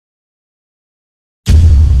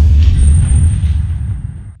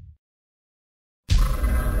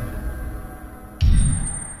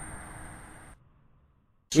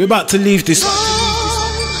We're about to leave this,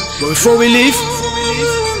 but before we leave,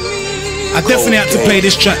 I definitely had to play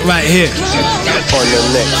this track right here.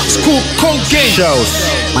 It's called Cold Game.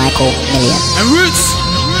 Michael Million. And Roots,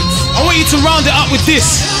 I want you to round it up with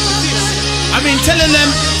this. I mean, telling them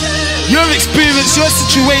your experience, your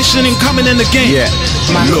situation in coming in the game. Yeah,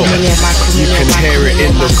 look, you can hear it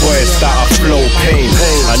in the voice that I flow pain.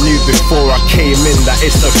 I knew before I came in that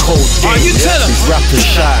it's a cold game. You tell them. These rappers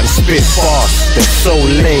shout and spit fast, they're so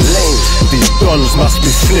lame. These dons must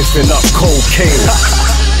be sniffing up cocaine.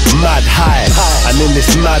 Mad high, and in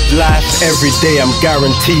this mad life, every day I'm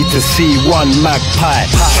guaranteed to see one magpie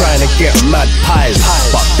trying to get mad pies,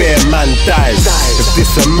 but bare man dies. If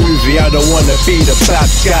this a movie, I don't wanna be the bad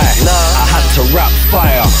guy. I had to rap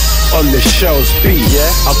fire on the shell's beat.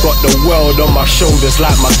 I got the world on my shoulders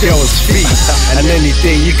like my girl's feet. And any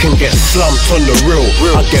day you can get slumped on the real.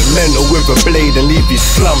 I get mental with a blade and leave you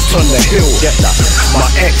slumped on the hill.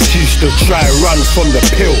 My ex used to try run from the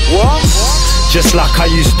pill, just like I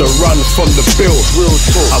used to run from the bill.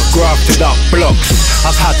 I've grafted up blocks,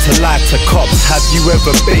 I've had to lie to cops. Have you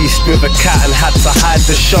ever based with a cat and had to hide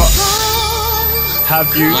the shots?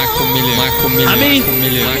 Have you? I mean,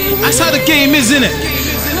 that's how the game is, innit?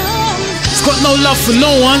 It's got no love for no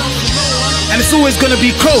one, and it's always gonna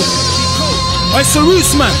be cold. Alright, so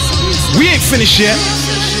Rootsman, we ain't finished yet.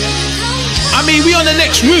 I mean, we on the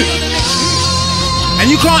next route, and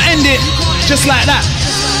you can't end it just like that.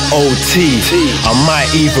 OT, I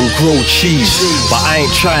might even grow cheese, but I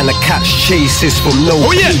ain't trying to catch chases from no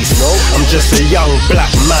peace. I'm just a young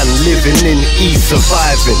black man living in East,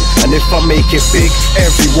 surviving. And if I make it big,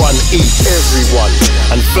 everyone eats.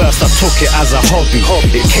 And first I took it as a hobby.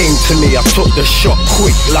 It came to me, I took the shot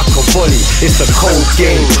quick like a volley. It's a cold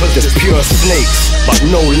game, there's pure snakes, but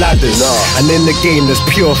no ladders. And in the game there's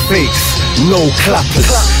pure fakes, no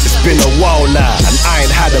clappers. It's been a while now, and I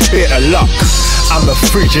ain't had a bit of luck. I'm a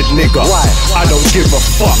frigid nigga, I don't give a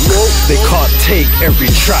fuck. They can't take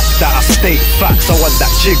every track that I state facts. I want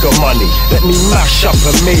that jigger money, let me mash up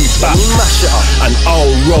a Maybach. And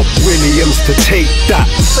I'll rob Williams to take that.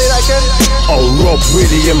 I'll rob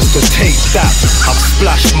Williams to take that. I've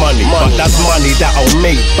splashed money, but that's money that I'll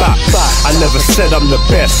make back. I never said I'm the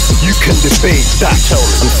best, you can debate that.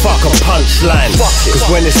 And fuck a punchline, cause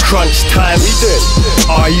when it's crunch time,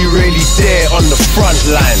 are you really there on the front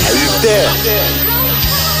line? Are you there?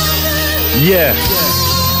 Yeah,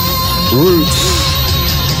 Roots,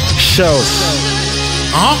 Shells,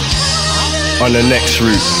 on the next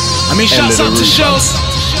route. I mean, shouts out to Shells,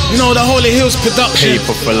 you know, the Holy Hills production.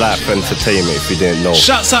 Paper for Life Entertainment, if you didn't know.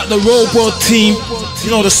 Shouts out the Road World team, you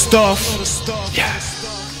know, the staff. Yeah.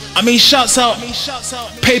 I mean, shouts out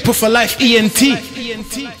Paper for Life ENT.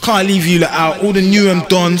 Can't leave you out. All the new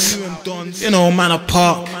dons, you know, Man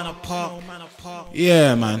Apart.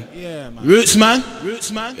 Yeah, man.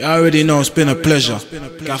 Rootsman, you already know it's been a pleasure.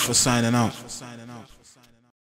 Gaffer signing out.